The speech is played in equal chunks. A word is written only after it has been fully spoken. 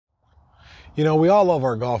You know, we all love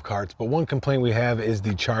our golf carts, but one complaint we have is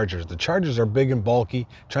the chargers. The chargers are big and bulky.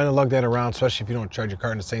 Trying to lug that around, especially if you don't charge your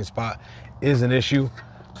cart in the same spot, is an issue.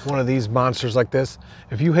 One of these monsters like this.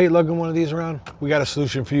 If you hate lugging one of these around, we got a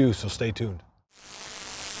solution for you, so stay tuned.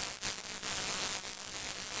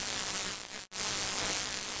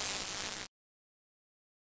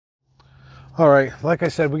 All right, like I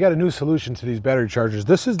said, we got a new solution to these battery chargers.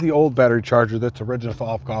 This is the old battery charger that's original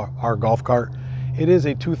for our golf cart. It is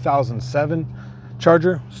a 2007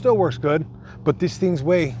 charger, still works good, but these things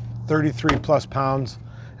weigh 33 plus pounds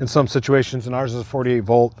in some situations, and ours is a 48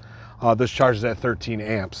 volt. This charges at 13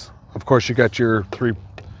 amps. Of course, you got your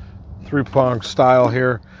three-prong style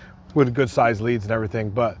here with good size leads and everything,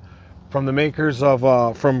 but from the makers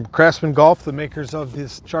of, from Craftsman Golf, the makers of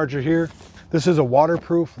this charger here, this is a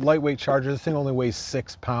waterproof, lightweight charger. This thing only weighs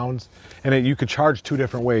 6 pounds, and you could charge two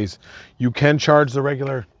different ways. You can charge the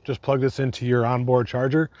regular, just plug this into your onboard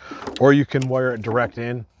charger, or you can wire it direct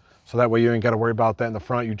in, so that way you ain't got to worry about that in the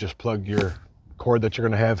front. You just plug your cord that you're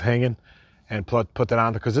going to have hanging and put that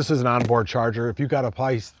on, because this is an onboard charger. If you got a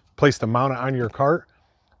place to mount it on your cart,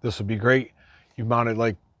 this would be great. You mount it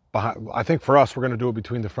like behind, I think for us, we're going to do it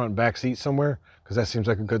between the front and back seat somewhere, because that seems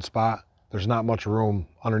like a good spot. There's not much room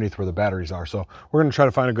underneath where the batteries are. So we're gonna try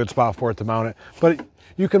to find a good spot for it to mount it. But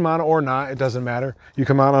you can mount it or not, it doesn't matter. You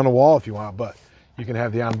can mount it on a wall if you want, but you can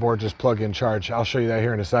have the onboard just plug in charge. I'll show you that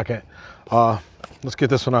here in a second. Let's get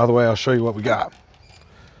this one out of the way. I'll show you what we got.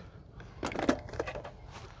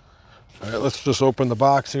 All right, let's just open the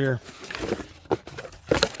box here.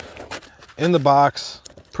 In the box,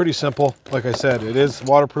 pretty simple. Like I said, it is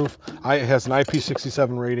waterproof. It has an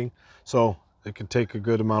IP67 rating, so it can take a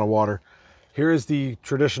good amount of water. Here is the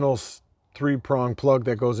traditional 3-prong plug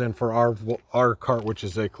that goes in for our cart, which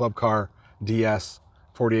is a Club Car DS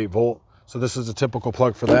 48 volt. So this is a typical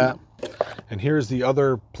plug for that. And here's the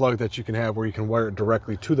other plug that you can have where you can wire it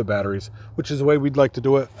directly to the batteries, which is the way we'd like to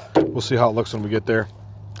do it. We'll see how it looks when we get there.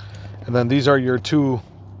 And then these are your two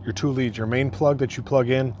leads, your main plug that you plug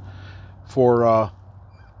in for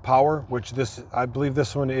power, which I believe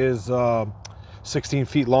this one is 16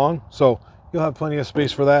 feet long. So you'll have plenty of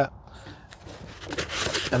space for that.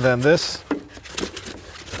 And then this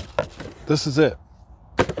is it.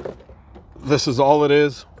 This is all it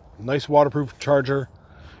is. Nice waterproof charger.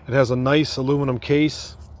 It has a nice aluminum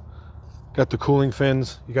case. Got the cooling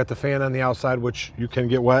fins. You got the fan on the outside, which you can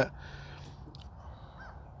get wet.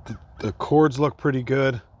 The cords look pretty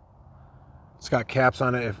good. It's got caps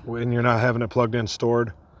on it when you're not having it plugged in,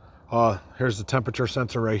 stored. Here's the temperature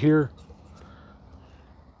sensor right here.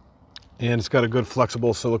 And it's got a good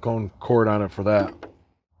flexible silicone cord on it for that.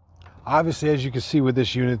 Obviously, as you can see with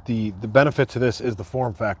this unit, the benefit to this is the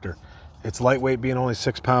form factor. It's lightweight, being only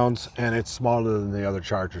 6 pounds, and it's smaller than the other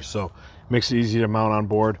chargers, so it makes it easy to mount on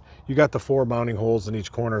board. You got the 4 mounting holes in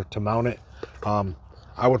each corner to mount it.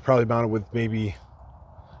 I would probably mount it with maybe,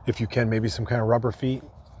 if you can, maybe some kind of rubber feet.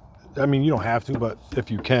 I mean, you don't have to, but if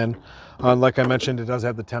you can. Like I mentioned, it does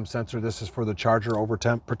have the temp sensor. This is for the charger over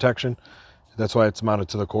temp protection. That's why it's mounted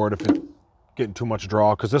to the cord if it's getting too much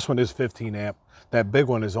draw, because this one is 15 amp. That big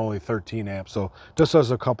one is only 13 amps, so this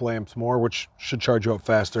does a couple amps more, which should charge you up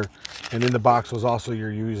faster. And in the box was also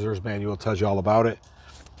your user's manual. It tells you all about it,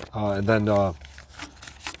 and then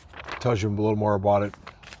tells you a little more about it,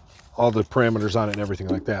 all the parameters on it and everything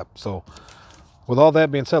like that. So with all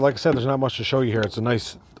that being said, like I said, there's not much to show you here. It's a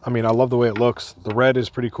nice, I mean, I love the way it looks. The red is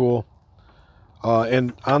pretty cool.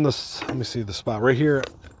 And on this, let me see the spot right here.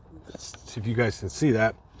 Let's see if you guys can see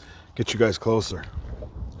that. Get you guys closer.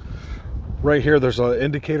 Right here, there's an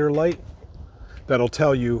indicator light that'll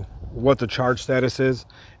tell you what the charge status is.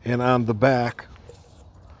 And on the back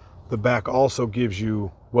also gives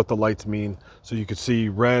you what the lights mean. So you can see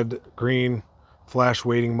red, green, flash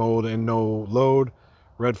waiting mode and no load,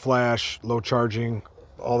 red flash, low charging,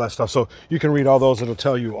 all that stuff. So you can read all those. It'll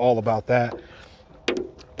tell you all about that.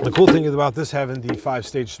 The cool thing is about this having the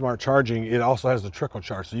 5-stage smart charging, it also has the trickle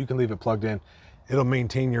charge. So you can leave it plugged in. It'll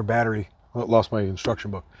maintain your battery. Oh, lost my instruction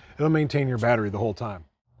book. It'll maintain your battery the whole time.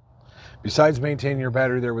 Besides maintaining your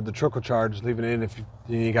battery there with the trickle charge, leaving it in if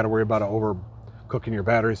you got to worry about overcooking your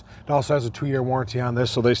batteries. It also has a 2-year warranty on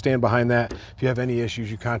this, so they stand behind that. If you have any issues,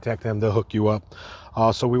 you contact them, they'll hook you up.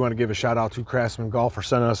 So we want to give a shout out to Craftsman Golf for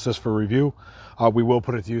sending us this for review. We will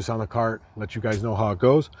put it to use on the cart, let you guys know how it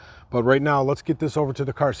goes. But right now, let's get this over to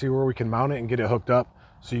the cart, see where we can mount it and get it hooked up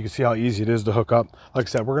so you can see how easy it is to hook up. Like I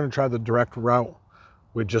said, we're going to try the direct route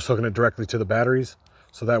with just hooking it directly to the batteries.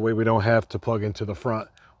 So that way we don't have to plug into the front,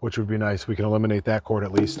 which would be nice. We can eliminate that cord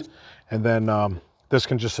at least. And then this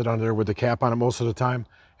can just sit under there with the cap on it most of the time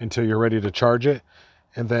until you're ready to charge it.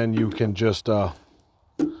 And then you can just plug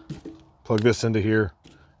Plug this into here,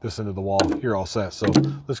 this into the wall. You're all set. So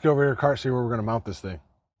let's go over here, cart, see where we're going to mount this thing.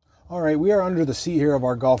 All right, we are under the seat here of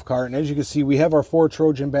our golf cart, and as you can see, we have our 4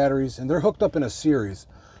 Trojan batteries, and they're hooked up in a series.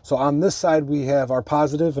 So on this side, we have our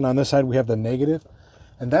positive, and on this side, we have the negative,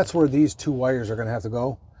 and that's where these 2 wires are going to have to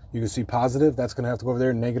go. You can see positive, that's going to have to go over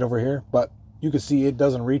there, and negative over here, but you can see it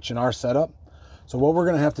doesn't reach in our setup. So what we're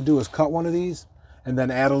going to have to do is cut one of these, and then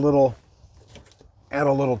add a little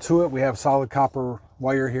to it. We have solid copper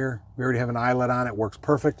wire here. We already have an eyelet on it, works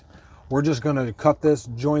perfect. We're just going to cut this,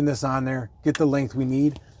 join this on there, get the length we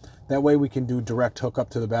need. That way we can do direct hookup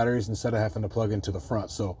to the batteries instead of having to plug into the front.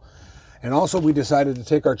 So, and also we decided to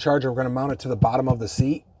take our charger, we're going to mount it to the bottom of the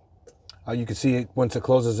seat. You can see it once it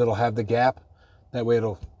closes, it'll have the gap. That way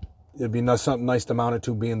it'll be nice, something nice to mount it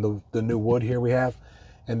to, being the new wood here we have.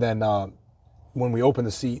 And then when we open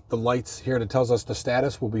the seat, the lights here that tells us the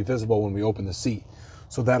status will be visible when we open the seat.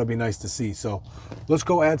 So that'll be nice to see. So let's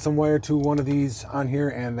go add some wire to one of these on here,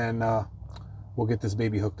 and then we'll get this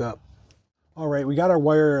baby hooked up. All right, we got our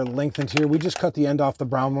wire lengthened here. We just cut the end off the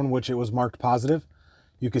brown one, which it was marked positive.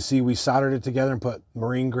 You can see we soldered it together and put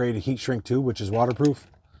marine grade heat shrink tube, which is waterproof.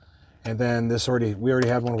 And then we already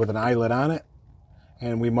had one with an eyelet on it,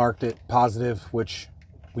 and we marked it positive, which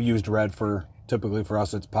we used red for. Typically for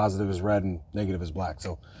us, it's positive is red and negative is black.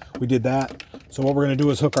 So we did that. So what we're going to do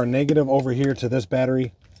is hook our negative over here to this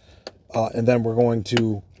battery, and then we're going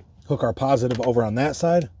to hook our positive over on that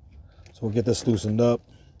side. So we'll get this loosened up.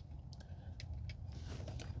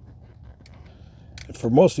 For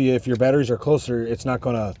most of you, if your batteries are closer, it's not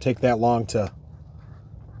going to take that long to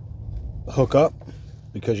hook up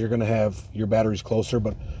because you're going to have your batteries closer,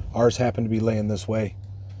 but ours happen to be laying this way.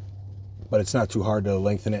 But it's not too hard to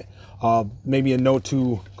lengthen it. Maybe a note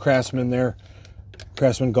to Craftsman there,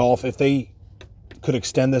 Craftsman Golf, if they could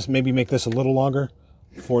extend this, maybe make this a little longer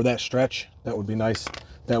for that stretch, that would be nice.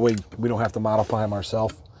 That way we don't have to modify them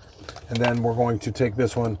ourselves. And then we're going to take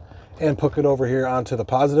this one and hook it over here onto the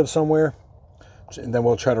positive somewhere. And then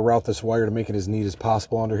we'll try to route this wire to make it as neat as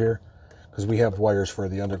possible under here, because we have wires for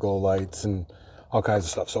the underglow lights and all kinds of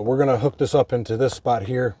stuff. So we're going to hook this up into this spot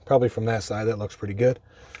here, probably from that side. That looks pretty good.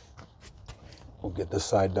 We'll get this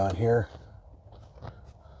side done here.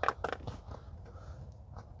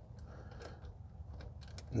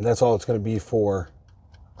 And that's all it's going to be for,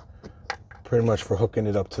 pretty much for hooking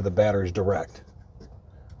it up to the batteries direct.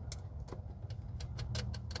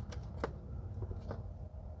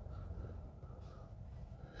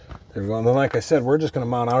 There we go. And then, like I said, we're just going to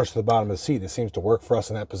mount ours to the bottom of the seat. It seems to work for us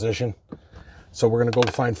in that position. So we're going to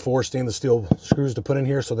go find 4 stainless steel screws to put in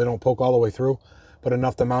here so they don't poke all the way through, but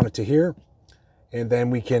enough to mount it to here. And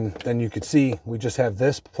then you could see we just have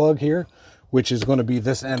this plug here, which is going to be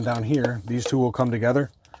this end down here. These two will come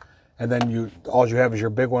together. And then all you have is your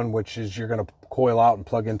big one, which is you're going to coil out and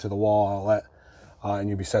plug into the wall outlet, and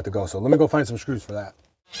you'll be set to go. So let me go find some screws for that.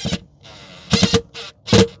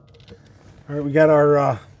 All right, we got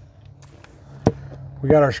our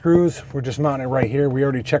screws. We're just mounting it right here. We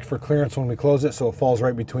already checked for clearance when we close it, so it falls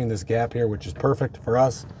right between this gap here, which is perfect for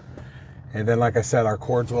us. And then, like I said, our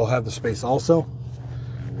cords will have the space also.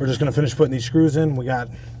 We're just going to finish putting these screws in. We got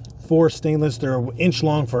 4 stainless. They're 1 inch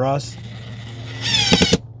long for us.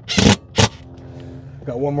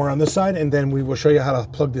 Got one more on this side, and then we will show you how to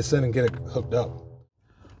plug this in and get it hooked up.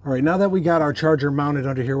 All right, now that we got our charger mounted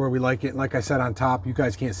under here where we like it, and like I said on top, you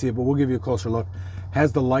guys can't see it, but we'll give you a closer look.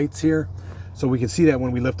 Has the lights here, so we can see that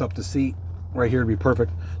when we lift up the seat. Right here would be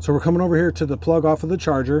perfect. So we're coming over here to the plug off of the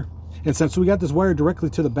charger, and since we got this wire directly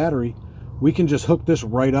to the battery, we can just hook this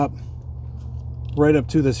right up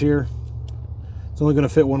to this here. It's only going to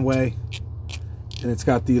fit one way, and it's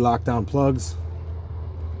got the lockdown plugs.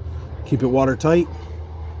 Keep it watertight.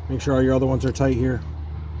 Make sure all your other ones are tight here.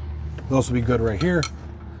 It'll also be good right here,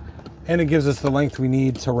 and it gives us the length we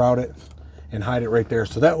need to route it and hide it right there.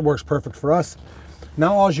 So that works perfect for us.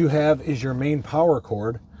 Now all you have is your main power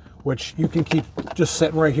cord, which you can keep just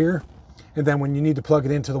sitting right here, and then when you need to plug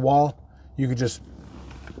it into the wall, you can just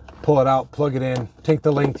pull it out, plug it in, take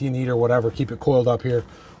the length you need or whatever, keep it coiled up here.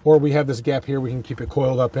 Or we have this gap here we can keep it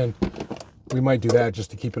coiled up in. We might do that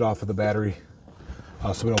just to keep it off of the battery,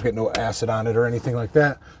 so we don't get no acid on it or anything like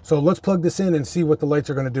that. So let's plug this in and see what the lights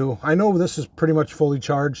are going to do. I know this is pretty much fully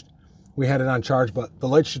charged. We had it on charge, but the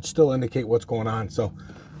lights should still indicate what's going on. So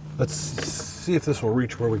let's see if this will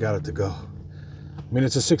reach where we got it to go. I mean,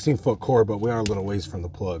 it's a 16-foot cord, but we are a little ways from the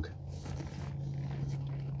plug.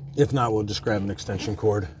 If not, we'll just grab an extension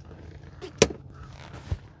cord.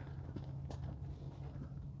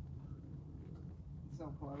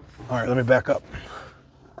 All right, let me back up.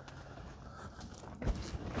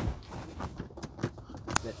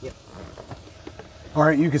 Yep. All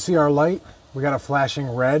right, you can see our light. We got a flashing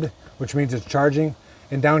red, which means it's charging.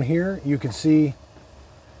 And down here, you can see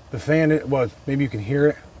the fan, well, maybe you can hear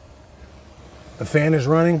it. The fan is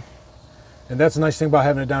running. And that's a nice thing about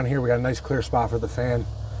having it down here. We got a nice clear spot for the fan.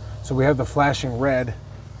 So we have the flashing red,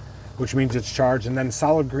 which means it's charged, and then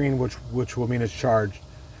solid green, which will mean it's charged.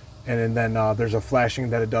 And then there's a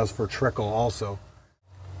flashing that it does for trickle also.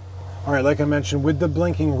 All right, like I mentioned, with the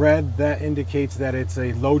blinking red, that indicates that it's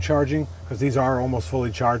a low charging, because these are almost fully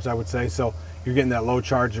charged, I would say. So you're getting that low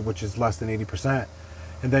charge, which is less than 80%.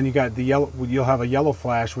 And then you got the yellow, you'll have a yellow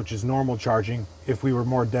flash, which is normal charging. If we were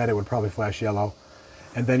more dead, it would probably flash yellow.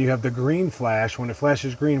 And then you have the green flash. When it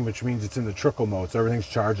flashes green, which means it's in the trickle mode, so everything's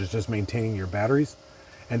charged, it's just maintaining your batteries.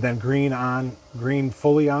 And then green on, green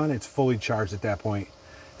fully on, it's fully charged at that point.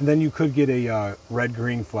 And then you could get a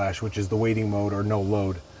red-green flash, which is the waiting mode or no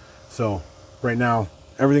load. So right now,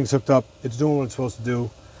 everything's hooked up. It's doing what it's supposed to do.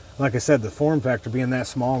 Like I said, the form factor being that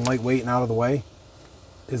small and lightweight and out of the way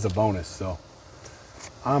is a bonus. So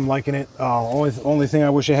I'm liking it. Only thing I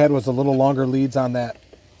wish I had was a little longer leads on that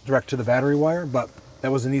direct to the battery wire, but that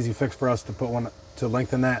was an easy fix for us to put one to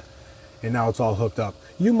lengthen that, and now it's all hooked up.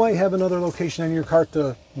 You might have another location on your cart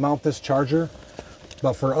to mount this charger,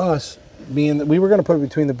 but for us, being that we were going to put it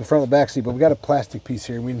between the front and the back seat, but we got a plastic piece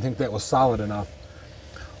here, and we didn't think that was solid enough.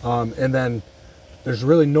 And then there's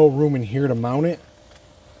really no room in here to mount it.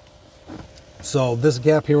 So this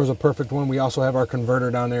gap here was a perfect one. We also have our converter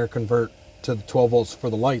down there, convert to the 12 volts for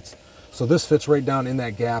the lights. So this fits right down in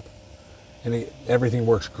that gap, and everything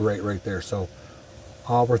works great right there. So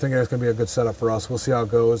we're thinking it's going to be a good setup for us. We'll see how it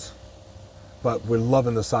goes, but we're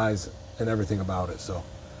loving the size and everything about it. So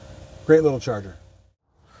great little charger.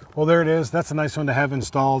 Well, there it is. That's a nice one to have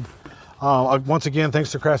installed. Once again,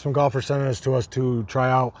 thanks to Craftsman Golf for sending this to us to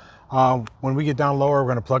try out. When we get down lower, we're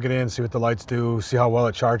going to plug it in, see what the lights do, see how well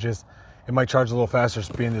it charges. It might charge a little faster,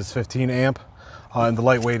 being this 15 amp, and the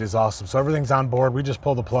lightweight is awesome. So everything's on board. We just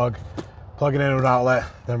pull the plug it into an outlet,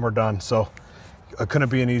 then we're done. So it couldn't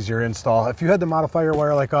be an easier install. If you had to modify your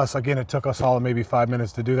wire like us, again, it took us all maybe 5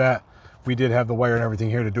 minutes to do that. We did have the wire and everything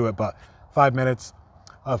here to do it, but 5 minutes.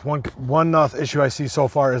 One issue I see so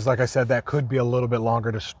far is, like I said, that could be a little bit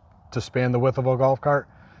longer to span the width of a golf cart.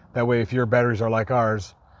 That way, if your batteries are like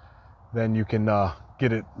ours, then you can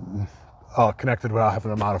get it connected without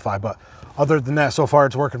having to modify. But other than that, so far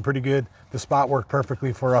it's working pretty good. The spot worked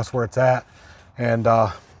perfectly for us where it's at. And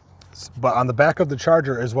but on the back of the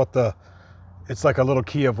charger is it's like a little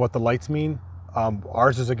key of what the lights mean.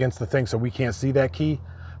 Ours is against the thing, so we can't see that key.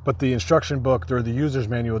 But the instruction book or the user's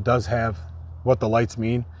manual does have what the lights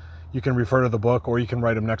mean. You can refer to the book, or you can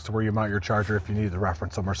write them next to where you mount your charger if you need to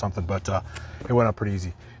reference them or something, but it went up pretty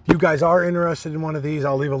easy. If you guys are interested in one of these,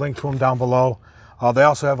 I'll leave a link to them down below. They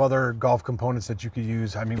also have other golf components that you could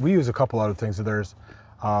use. I mean, we use a couple other things of theirs.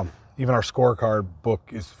 Even our scorecard book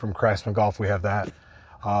is from Craftsman Golf. We have that.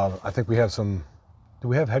 I think we have some, do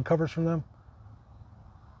we have head covers from them?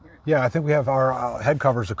 Yeah, I think we have our head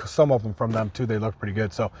covers, some of them from them too. They look pretty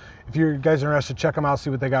good. So if you guys are interested, check them out,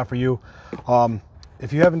 see what they got for you.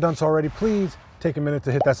 If you haven't done so already, please take a minute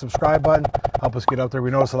to hit that subscribe button. Help us get out there. We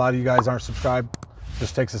notice a lot of you guys aren't subscribed.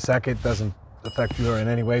 Just takes a second. Doesn't affect you in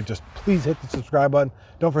any way. Just please hit the subscribe button.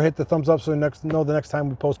 Don't forget the thumbs up so you know the next time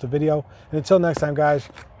we post a video. And until next time, guys,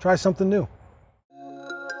 try something new.